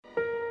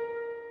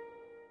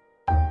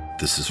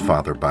This is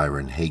Father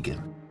Byron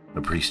Hagen,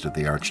 a priest of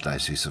the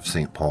Archdiocese of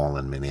St. Paul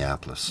in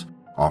Minneapolis,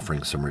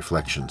 offering some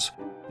reflections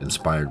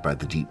inspired by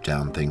the Deep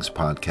Down Things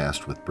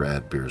podcast with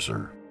Brad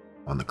Bierzer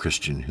on the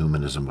Christian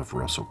humanism of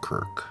Russel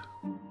Kirk.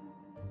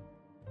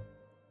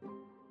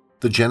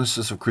 The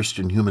genesis of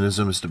Christian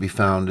humanism is to be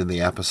found in the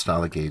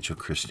apostolic age of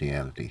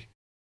Christianity,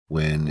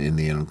 when, in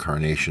the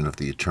incarnation of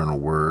the eternal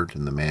Word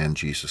and the man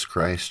Jesus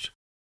Christ,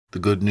 the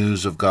good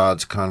news of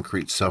God's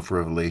concrete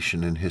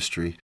self-revelation in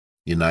history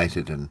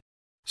united and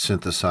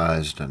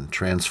synthesized and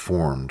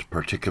transformed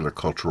particular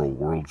cultural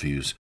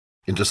worldviews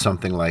into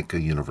something like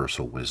a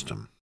universal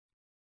wisdom.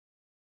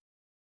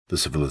 The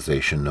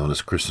civilization known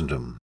as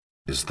Christendom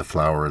is the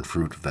flower and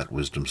fruit of that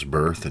wisdom's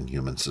birth in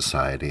human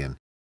society, and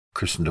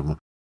Christendom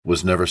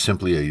was never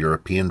simply a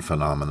European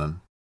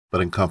phenomenon,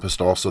 but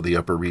encompassed also the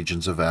upper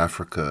regions of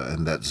Africa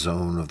and that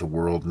zone of the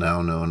world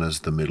now known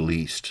as the Middle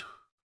East.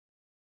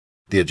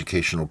 The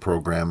educational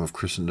program of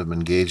Christendom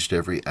engaged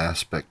every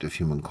aspect of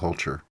human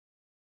culture,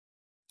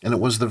 and it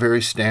was the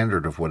very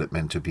standard of what it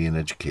meant to be an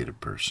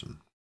educated person.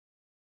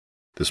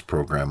 This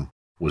program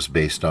was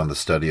based on the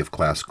study of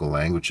classical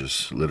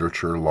languages,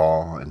 literature,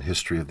 law, and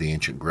history of the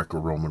ancient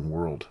Greco-Roman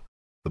world,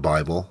 the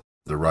Bible,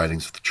 the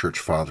writings of the Church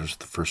Fathers of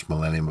the first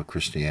millennium of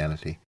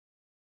Christianity,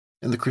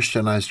 and the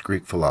Christianized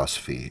Greek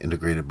philosophy,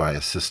 integrated by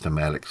a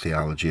systematic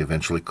theology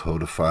eventually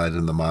codified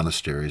in the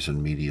monasteries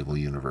and medieval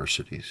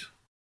universities.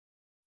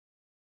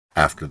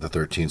 After the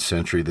 13th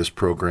century, this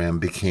program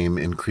became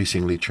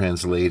increasingly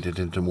translated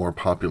into more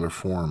popular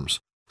forms,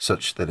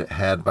 such that it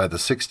had by the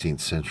 16th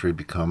century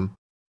become,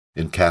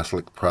 in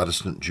Catholic,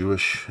 Protestant,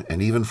 Jewish,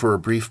 and even for a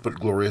brief but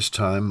glorious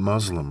time,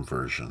 Muslim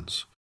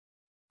versions,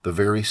 the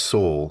very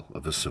soul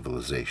of a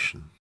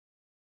civilization.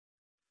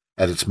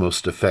 At its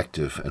most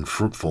effective and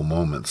fruitful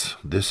moments,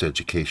 this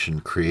education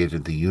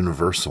created the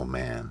universal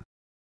man,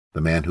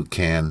 the man who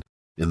can,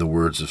 in the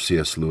words of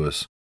C.S.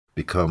 Lewis,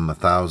 become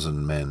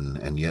 1,000 men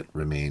and yet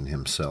remain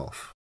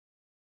himself.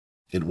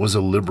 It was a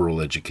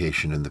liberal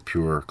education in the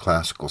pure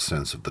classical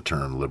sense of the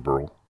term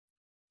liberal,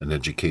 an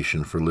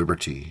education for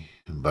liberty,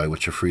 by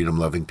which a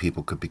freedom-loving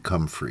people could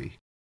become free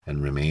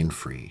and remain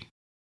free.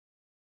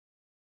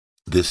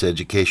 This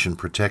education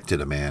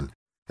protected a man,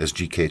 as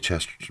G.K.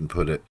 Chesterton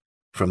put it,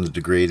 from the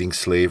degrading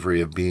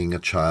slavery of being a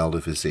child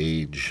of his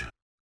age.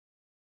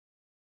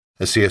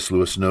 As C.S.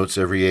 Lewis notes,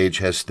 every age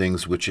has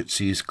things which it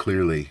sees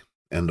clearly,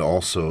 and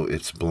also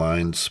its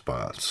blind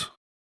spots.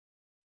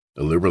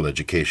 A liberal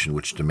education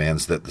which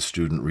demands that the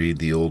student read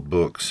the old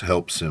books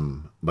helps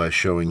him by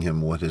showing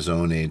him what his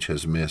own age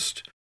has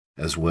missed,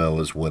 as well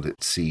as what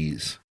it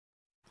sees,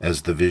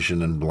 as the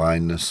vision and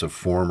blindness of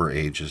former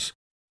ages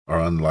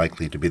are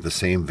unlikely to be the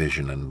same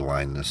vision and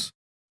blindness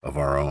of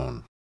our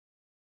own.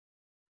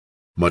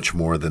 Much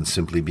more than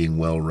simply being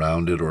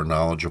well-rounded or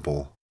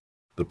knowledgeable,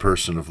 the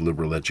person of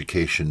liberal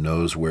education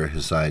knows where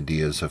his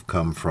ideas have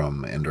come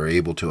from and are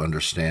able to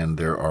understand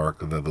their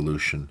arc of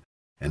evolution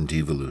and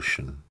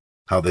devolution,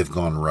 how they've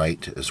gone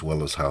right as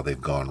well as how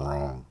they've gone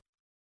wrong,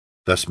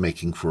 thus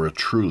making for a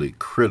truly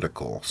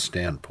critical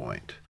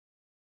standpoint.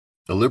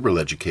 A liberal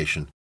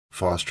education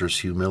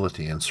fosters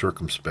humility and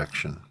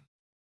circumspection,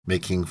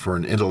 making for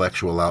an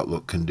intellectual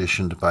outlook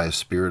conditioned by a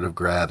spirit of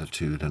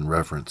gratitude and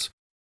reverence,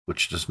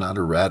 which does not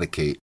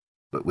eradicate,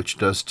 but which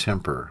does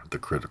temper the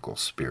critical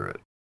spirit.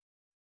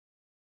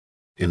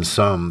 In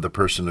sum, the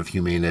person of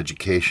humane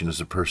education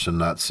is a person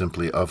not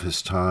simply of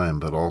his time,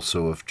 but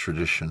also of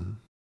tradition.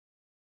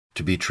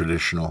 To be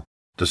traditional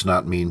does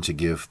not mean to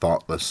give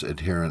thoughtless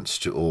adherence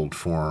to old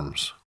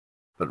forms,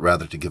 but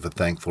rather to give a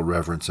thankful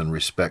reverence and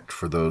respect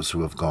for those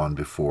who have gone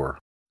before,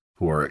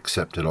 who are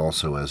accepted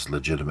also as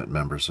legitimate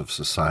members of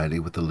society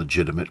with a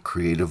legitimate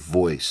creative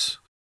voice,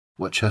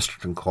 what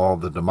Chesterton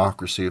called the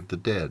democracy of the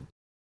dead,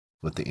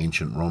 what the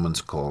ancient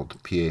Romans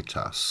called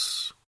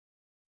pietas.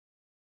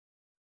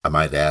 I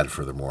might add,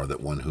 furthermore,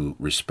 that one who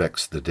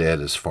respects the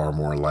dead is far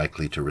more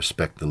likely to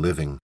respect the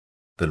living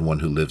than one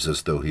who lives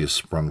as though he has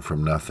sprung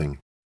from nothing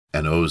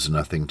and owes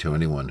nothing to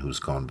anyone who's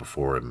gone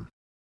before him.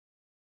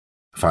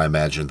 If I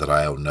imagine that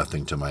I owe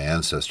nothing to my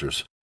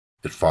ancestors,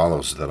 it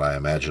follows that I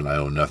imagine I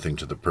owe nothing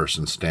to the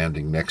person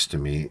standing next to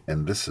me,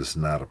 and this is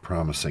not a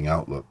promising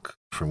outlook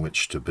from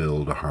which to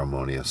build a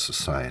harmonious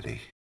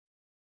society.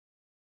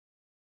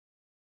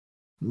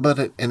 But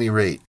at any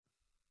rate,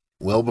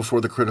 well before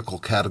the critical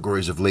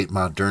categories of late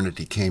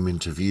modernity came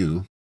into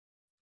view,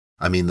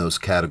 I mean those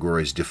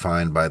categories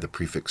defined by the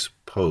prefix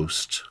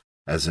post,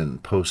 as in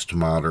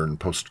postmodern,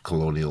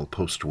 post-colonial,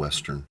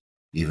 post-Western,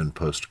 even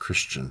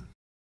post-Christian,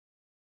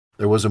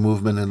 there was a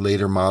movement in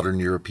later modern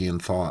European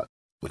thought,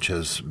 which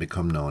has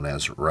become known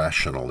as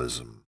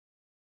rationalism,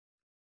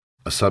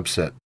 a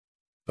subset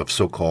of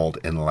so-called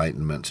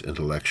Enlightenment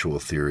intellectual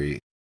theory.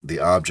 The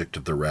object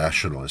of the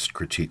rationalist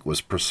critique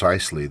was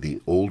precisely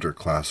the older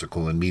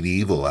classical and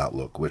medieval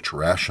outlook, which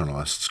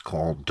rationalists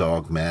called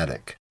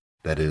dogmatic,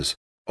 that is,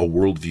 a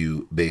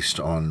worldview based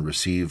on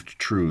received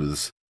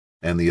truths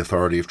and the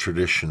authority of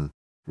tradition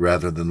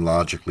rather than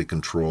logically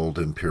controlled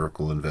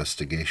empirical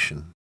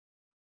investigation.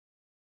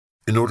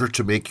 In order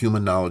to make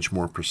human knowledge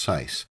more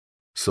precise,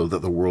 so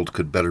that the world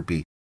could better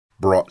be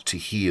brought to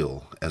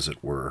heel, as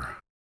it were.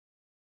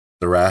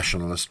 The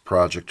rationalist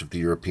project of the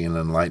European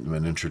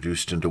Enlightenment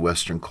introduced into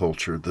Western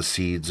culture the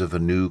seeds of a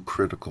new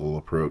critical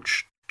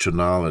approach to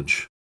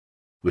knowledge,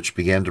 which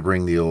began to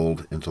bring the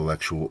old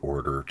intellectual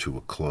order to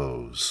a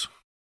close.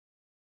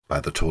 By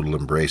the total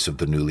embrace of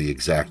the newly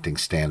exacting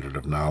standard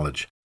of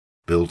knowledge,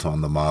 built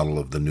on the model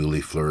of the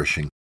newly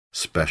flourishing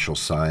special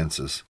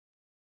sciences,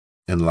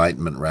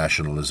 Enlightenment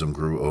rationalism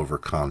grew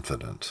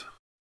overconfident.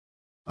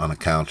 On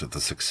account of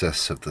the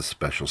success of the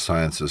special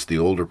sciences, the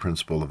older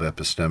principle of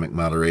epistemic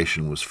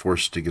moderation was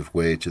forced to give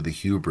way to the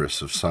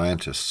hubris of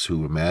scientists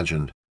who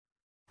imagined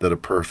that a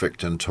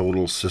perfect and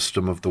total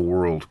system of the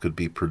world could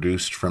be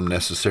produced from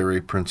necessary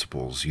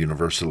principles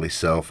universally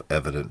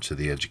self-evident to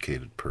the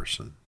educated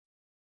person.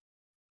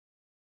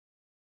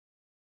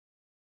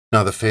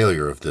 Now, the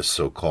failure of this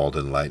so-called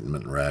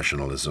Enlightenment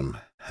rationalism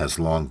has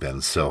long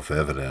been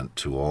self-evident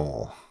to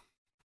all.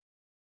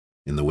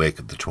 In the wake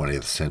of the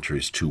 20th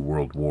century's 2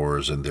 world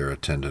wars and their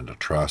attendant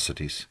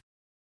atrocities,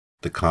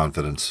 the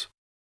confidence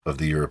of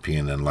the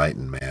European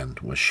enlightened man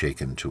was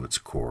shaken to its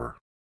core.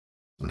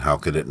 And how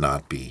could it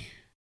not be?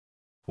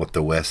 What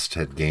the West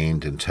had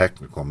gained in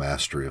technical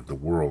mastery of the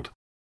world,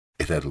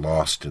 it had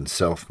lost in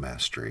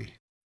self-mastery,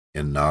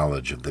 in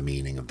knowledge of the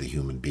meaning of the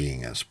human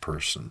being as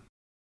person.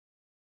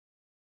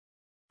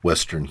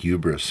 Western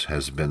hubris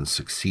has been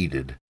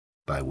succeeded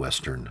by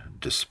Western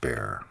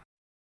despair.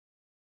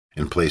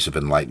 In place of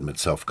Enlightenment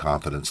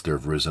self-confidence, there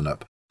have risen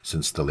up,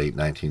 since the late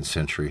 19th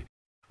century,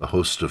 a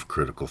host of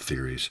critical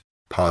theories,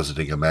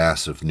 positing a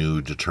mass of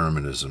new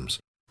determinisms,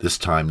 this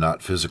time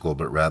not physical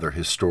but rather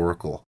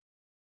historical,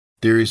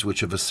 theories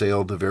which have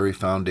assailed the very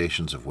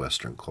foundations of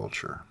Western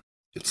culture,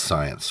 its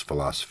science,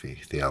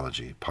 philosophy,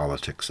 theology,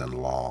 politics, and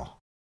law,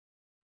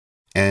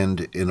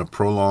 and, in a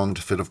prolonged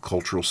fit of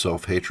cultural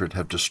self-hatred,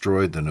 have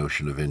destroyed the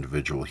notion of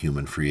individual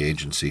human free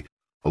agency,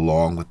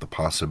 along with the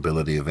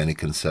possibility of any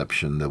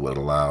conception that would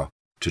allow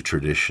to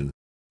tradition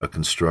a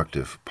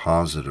constructive,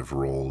 positive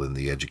role in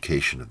the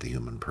education of the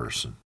human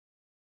person.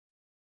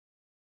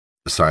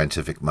 The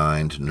scientific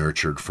mind,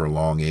 nurtured for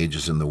long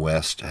ages in the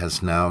West,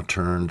 has now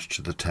turned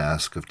to the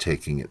task of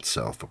taking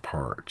itself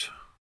apart.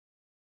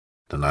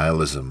 The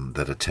nihilism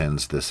that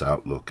attends this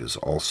outlook is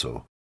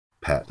also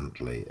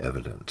patently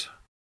evident,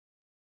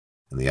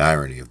 and the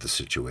irony of the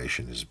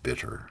situation is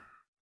bitter.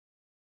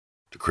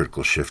 The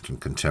critical shift in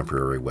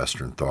contemporary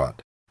Western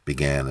thought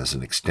began as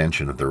an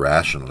extension of the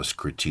rationalist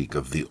critique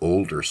of the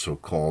older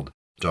so-called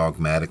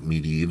dogmatic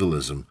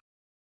medievalism.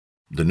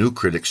 The new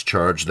critics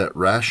charged that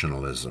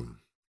rationalism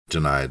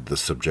denied the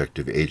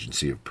subjective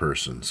agency of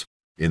persons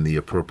in the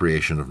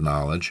appropriation of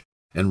knowledge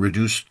and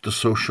reduced the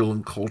social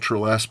and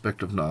cultural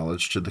aspect of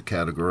knowledge to the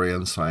category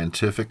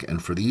unscientific,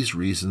 and for these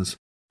reasons,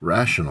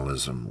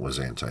 rationalism was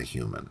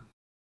anti-human.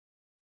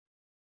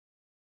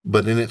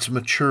 But in its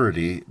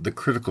maturity, the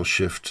critical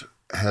shift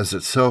has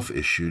itself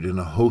issued in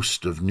a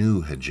host of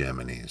new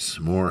hegemonies,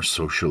 more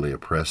socially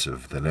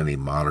oppressive than any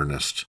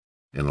modernist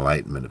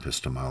Enlightenment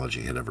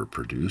epistemology had ever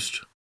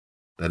produced.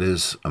 That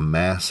is, a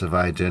mass of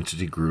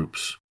identity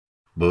groups,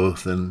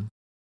 both in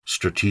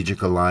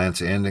strategic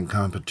alliance and in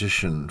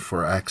competition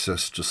for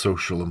access to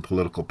social and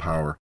political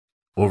power,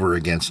 over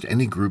against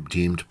any group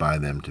deemed by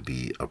them to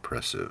be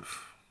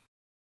oppressive.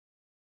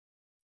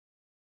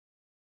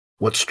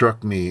 What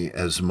struck me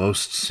as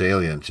most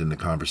salient in the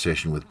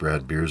conversation with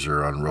Brad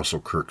Bierzer on Russell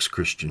Kirk's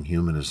Christian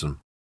humanism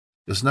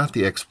is not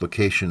the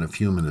explication of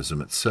humanism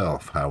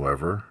itself,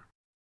 however,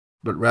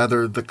 but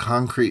rather the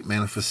concrete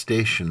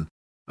manifestation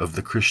of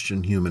the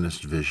Christian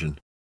humanist vision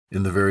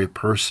in the very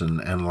person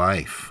and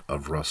life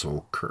of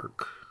Russell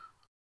Kirk.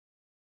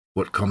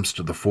 What comes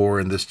to the fore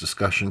in this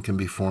discussion can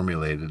be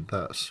formulated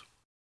thus.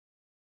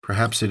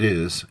 Perhaps it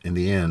is, in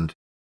the end,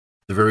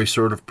 the very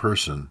sort of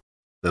person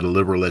that a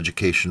liberal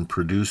education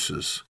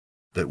produces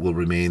that will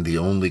remain the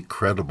only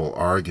credible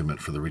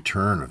argument for the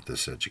return of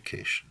this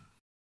education.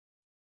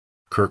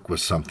 Kirk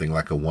was something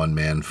like a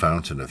one-man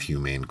fountain of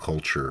humane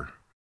culture.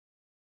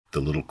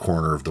 The little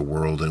corner of the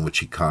world in which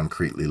he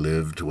concretely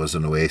lived was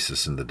an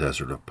oasis in the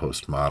desert of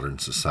postmodern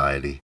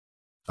society,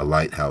 a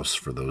lighthouse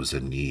for those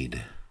in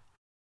need.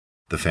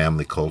 The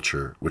family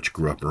culture, which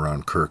grew up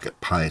around Kirk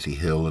at Piety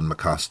Hill in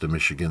Mecosta,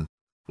 Michigan,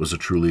 was a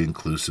truly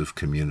inclusive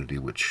community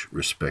which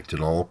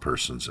respected all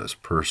persons as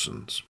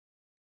persons,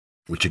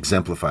 which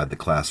exemplified the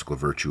classical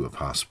virtue of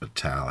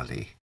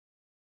hospitality,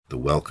 the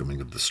welcoming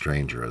of the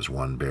stranger as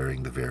one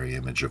bearing the very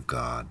image of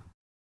God.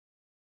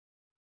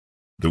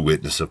 The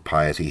witness of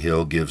Piety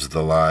Hill gives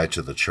the lie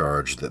to the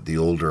charge that the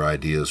older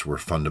ideas were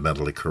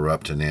fundamentally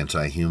corrupt and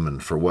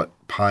anti-human, for what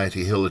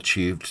Piety Hill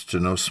achieved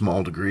to no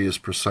small degree is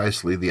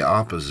precisely the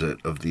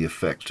opposite of the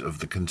effect of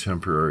the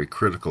contemporary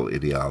critical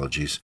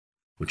ideologies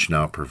which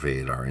now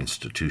pervade our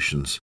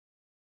institutions: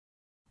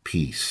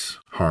 peace,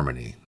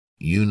 harmony,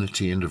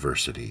 unity and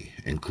diversity,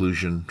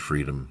 inclusion,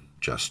 freedom,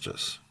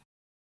 justice.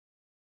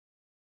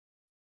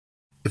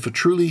 If a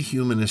truly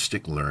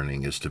humanistic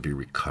learning is to be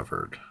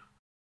recovered,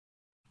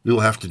 we will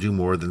have to do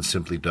more than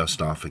simply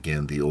dust off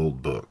again the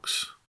old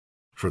books,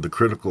 For the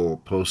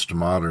critical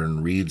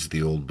postmodern reads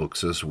the old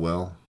books as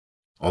well,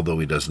 although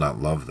he does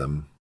not love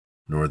them,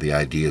 nor the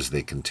ideas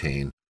they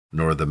contain,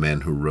 nor the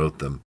men who wrote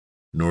them,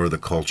 nor the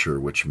culture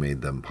which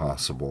made them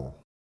possible.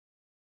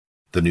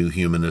 The new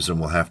humanism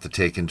will have to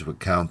take into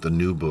account the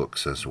new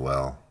books as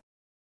well,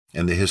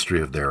 and the history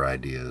of their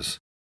ideas,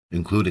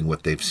 including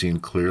what they've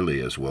seen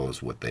clearly as well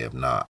as what they have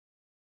not.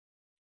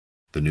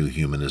 The new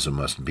humanism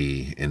must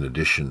be, in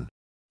addition,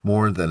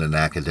 more than an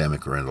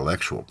academic or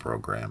intellectual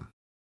program.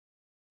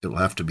 It will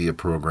have to be a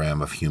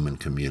program of human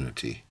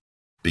community,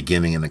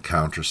 beginning in a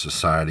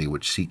counter-society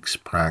which seeks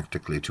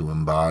practically to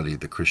embody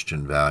the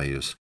Christian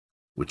values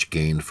which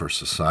gained for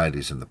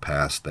societies in the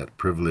past that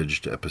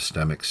privileged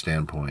epistemic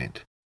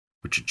standpoint,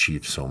 which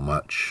achieved so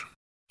much,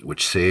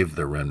 which saved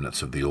the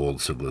remnants of the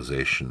old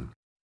civilization,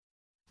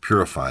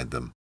 purified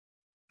them,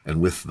 and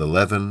with the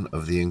leaven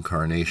of the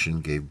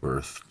Incarnation gave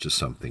birth to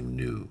something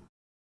new.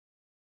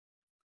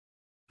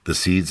 The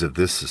seeds of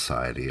this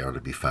society are to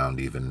be found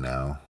even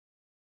now,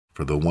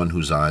 for the one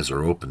whose eyes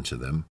are open to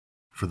them,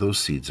 for those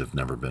seeds have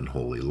never been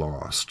wholly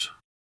lost.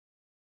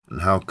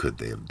 And how could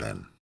they have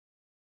been?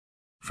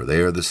 For they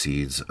are the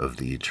seeds of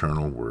the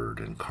eternal Word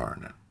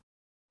incarnate.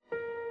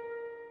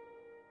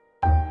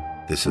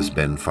 This has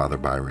been Father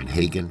Byron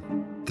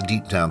Hagen, the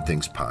Deep Down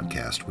Things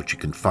podcast, which you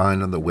can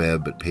find on the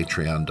web at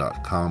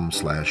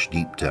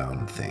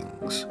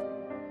patreon.com/deepdownthings.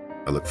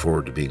 I look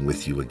forward to being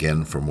with you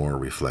again for more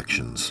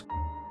reflections.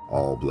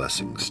 All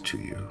blessings to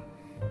you.